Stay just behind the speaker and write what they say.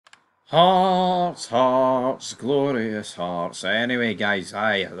Hearts, hearts, glorious hearts. Anyway, guys,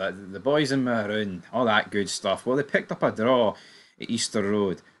 the boys in Maroon, all that good stuff. Well, they picked up a draw at Easter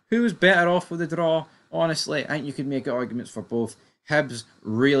Road. Who was better off with the draw? Honestly, I think you could make arguments for both. Hibs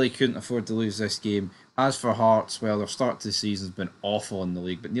really couldn't afford to lose this game. As for Hearts, well, their start to the season's been awful in the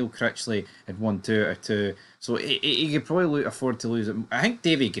league, but Neil Critchley had won 2 out of 2, so he could probably afford to lose it. I think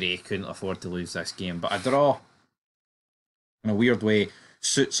Davy Gray couldn't afford to lose this game, but a draw in a weird way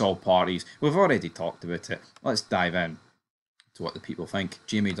suits all parties. We've already talked about it. Let's dive in to what the people think.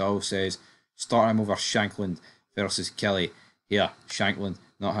 Jamie Dow says, start him over Shankland versus Kelly. Here, Shankland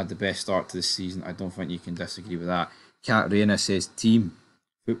not had the best start to the season. I don't think you can disagree with that. Kat Reina says, team,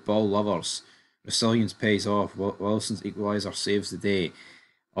 football lovers. Resilience pays off. Wilson's equaliser saves the day.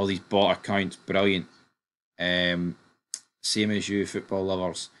 All these bot accounts, brilliant. Same as you, football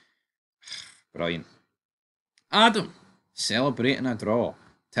lovers. Brilliant. Adam, celebrating a draw.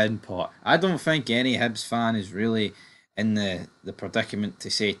 Tin pot. I don't think any Hibs fan is really in the predicament to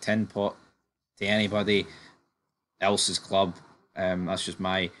say tin pot to anybody else's club. That's just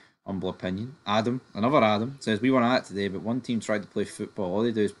my humble opinion. Adam, another Adam, says we weren't at it today, but one team tried to play football. All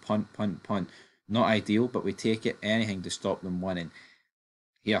they do is punt, punt, punt. Not ideal, but we take it. Anything to stop them winning.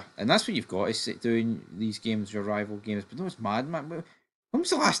 Yeah, and that's what you've got is doing these games, your rival games. But no, it's mad, man. When was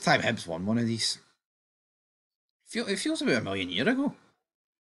the last time Hibs won one of these? It feels about a million years ago.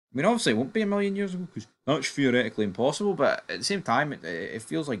 I mean, obviously, it won't be a million years ago because that's theoretically impossible. But at the same time, it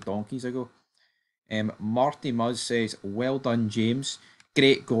feels like donkeys ago. Marty Muzz says, "Well done, James.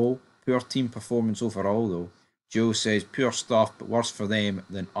 Great goal. Poor team performance overall, though." Joe says, "Pure stuff, but worse for them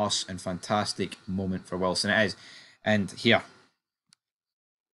than us, and fantastic moment for Wilson." It is, and here,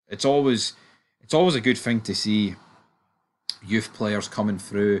 it's always a good thing to see youth players coming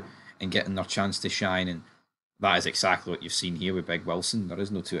through and getting their chance to shine, and that is exactly what you've seen here with Big Wilson. There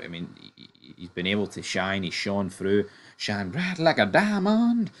is no to it. I mean, he's been able to shine. He's shone through, shine red like a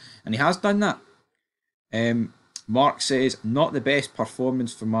diamond, and he has done that. Mark says, not the best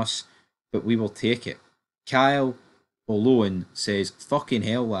performance from us, but we will take it. Kyle O'Loan says, fucking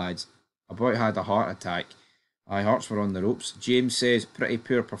hell, lads. About had a heart attack. Aye, Hearts were on the ropes. James says, pretty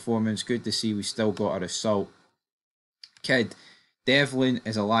poor performance. Good to see we still got a result. Kid, Devlin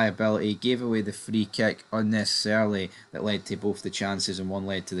is a liability. Gave away the free kick unnecessarily that led to both the chances and one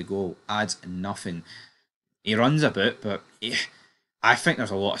led to the goal. Adds nothing. He runs a bit, but I think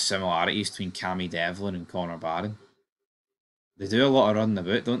there's a lot of similarities between Cammy Devlin and Connor Barron. They do a lot of running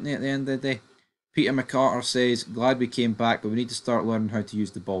about, don't they, at the end of the day? Peter McCarter says, glad we came back, but we need to start learning how to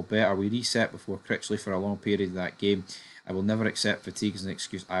use the ball better. We reset before Critchley for a long period of that game. I will never accept fatigue as an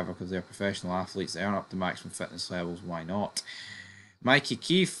excuse either because they're professional athletes. They aren't up to maximum fitness levels. Why not? Mikey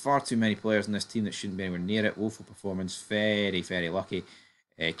Keefe, far too many players in this team that shouldn't be anywhere near it. Woeful performance. Very, very lucky.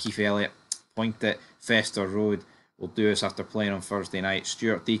 Keith Elliott, point it. Fester Road will do us after playing on Thursday night.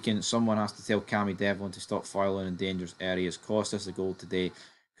 Stuart Deacon, someone has to tell Cammy Devlin to stop fouling in dangerous areas. Cost us the goal today.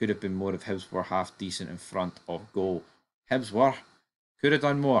 Could have been more if Hibs were half decent in front of goal. Hibs were. Could have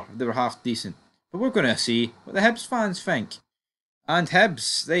done more if they were half decent. But we're going to see what the Hibs fans think. And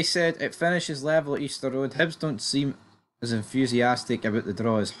Hibs, they said it finishes level at Easter Road. Hibs don't seem as enthusiastic about the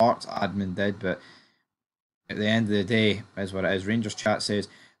draw as Hearts admin did, but at the end of the day, is what it is. Rangers chat says,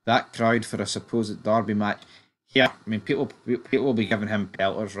 that crowd for a supposed derby match. Yeah, I mean, people will be giving him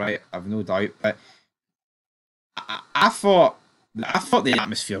pelters, right? I've no doubt. But I thought the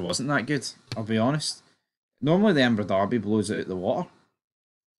atmosphere wasn't that good. I'll be honest. Normally the Edinburgh Derby blows it out the water.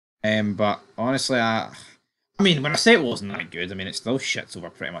 But honestly, I mean, when I say it wasn't that good, I mean it still shits over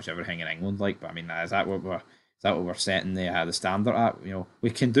pretty much everything in England. Like, but I mean, is that what we're setting the standard at? You know,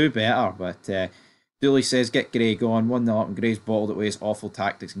 we can do better. But Dooley says, get Gray going. 1-0 up, and Gray's bottled it with his awful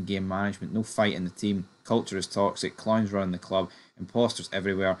tactics and game management. No fight in the team. Culture is toxic. Clowns running the club. Imposters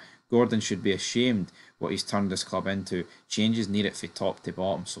everywhere. Gordon should be ashamed what he's turned this club into. Changes need it from top to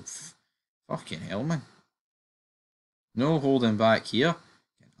bottom. So, fucking hell, man. No holding back here.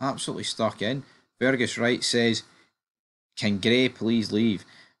 Absolutely stuck in. Fergus Wright says, can Gray please leave?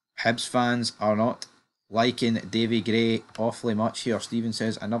 Hibs fans are not liking Davy Gray awfully much here. Stephen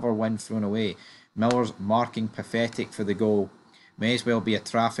says, another win thrown away. Miller's marking pathetic for the goal. May as well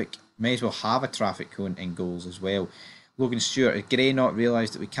have a traffic cone in goals as well. Logan Stewart, has Gray not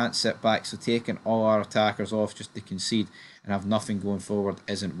realised that we can't sit back, so taking all our attackers off just to concede and have nothing going forward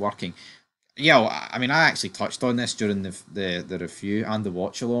isn't working. Yeah, I mean, I actually touched on this during the review and the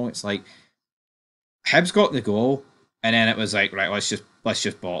watch along. It's like Hibs got the goal, and then it was like, right, let's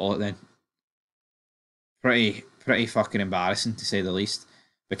just bottle it then. Pretty fucking embarrassing to say the least,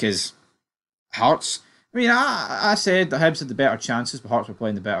 because Hearts I mean, I said that Hibs had the better chances, but Hearts were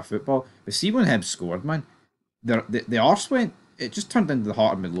playing the better football. But see when Hibs scored, man, the arse went. It just turned into the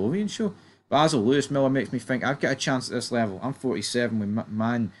Heart of Midlothian show. But as a Lewis Miller makes me think I've got a chance at this level. I'm 47 with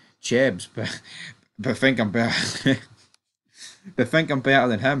man Chebs, but think I'm better. but think I'm better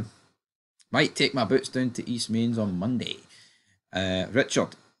than him. Might take my boots down to East Mains on Monday.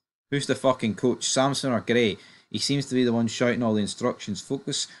 Richard, who's the fucking coach? Samson or Gray? He seems to be the one shouting all the instructions.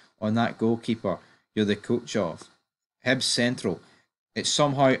 Focus on that goalkeeper you're the coach of. Hibs Central. It's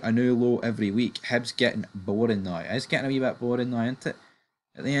somehow a new low every week. Hibs getting boring now. It's getting a wee bit boring now, isn't it?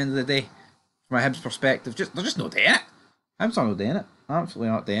 At the end of the day, from a Hibs perspective, they're just not doing it. Hibs are not doing it. Absolutely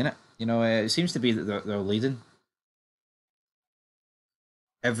not doing it. You know, it seems to be that they're leading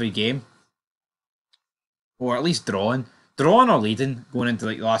every game, or at least drawing or leading going into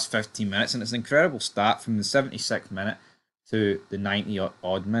like the last 15 minutes, and it's an incredible stat from the 76th minute to the 90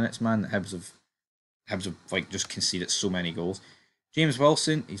 odd minutes, man. That Hibs have like just conceded so many goals. James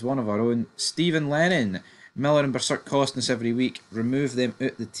Wilson, he's one of our own. Stephen Lennon, Miller and Berserk costing us every week. Remove them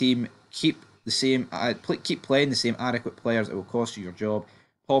out the team. Keep playing the same adequate players. It will cost you your job.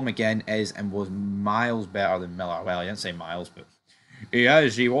 Paul McGinn is and was miles better than Miller. Well, I didn't say miles, but he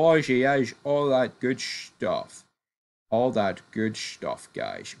is. He was. He is. All that good stuff. All that good stuff,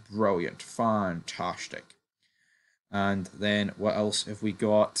 guys. Brilliant. Fantastic. And then what else have we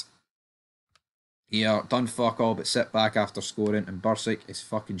got? Yeah, done fuck all but sit back after scoring, and Bursick is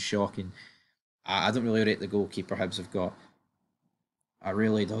fucking shocking. I don't really rate the goalkeeper Hibs have got. I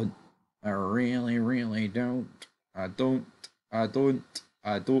really don't. I really, really don't. I don't. Don't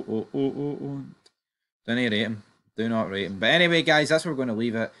rate him. Do not rate him. But anyway, guys, that's where we're going to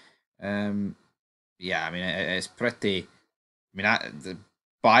leave it. Yeah, I mean, it's pretty. I mean, the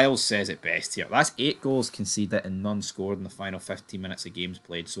Biles says it best here. That's 8 goals conceded and none scored in the final 15 minutes of games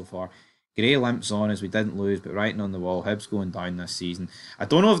played so far. Gray limps on as we didn't lose, but writing on the wall, Hibs going down this season. I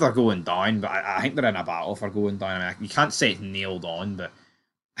don't know if they're going down, but I think they're in a battle for going down. I mean, you can't say it's nailed on, but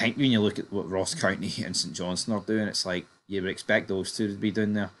I think when you look at what Ross County and St Johnstone are doing, it's like you would expect those two to be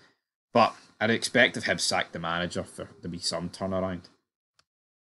doing there. But I'd expect if Hibs sacked the manager for there to be some turnaround.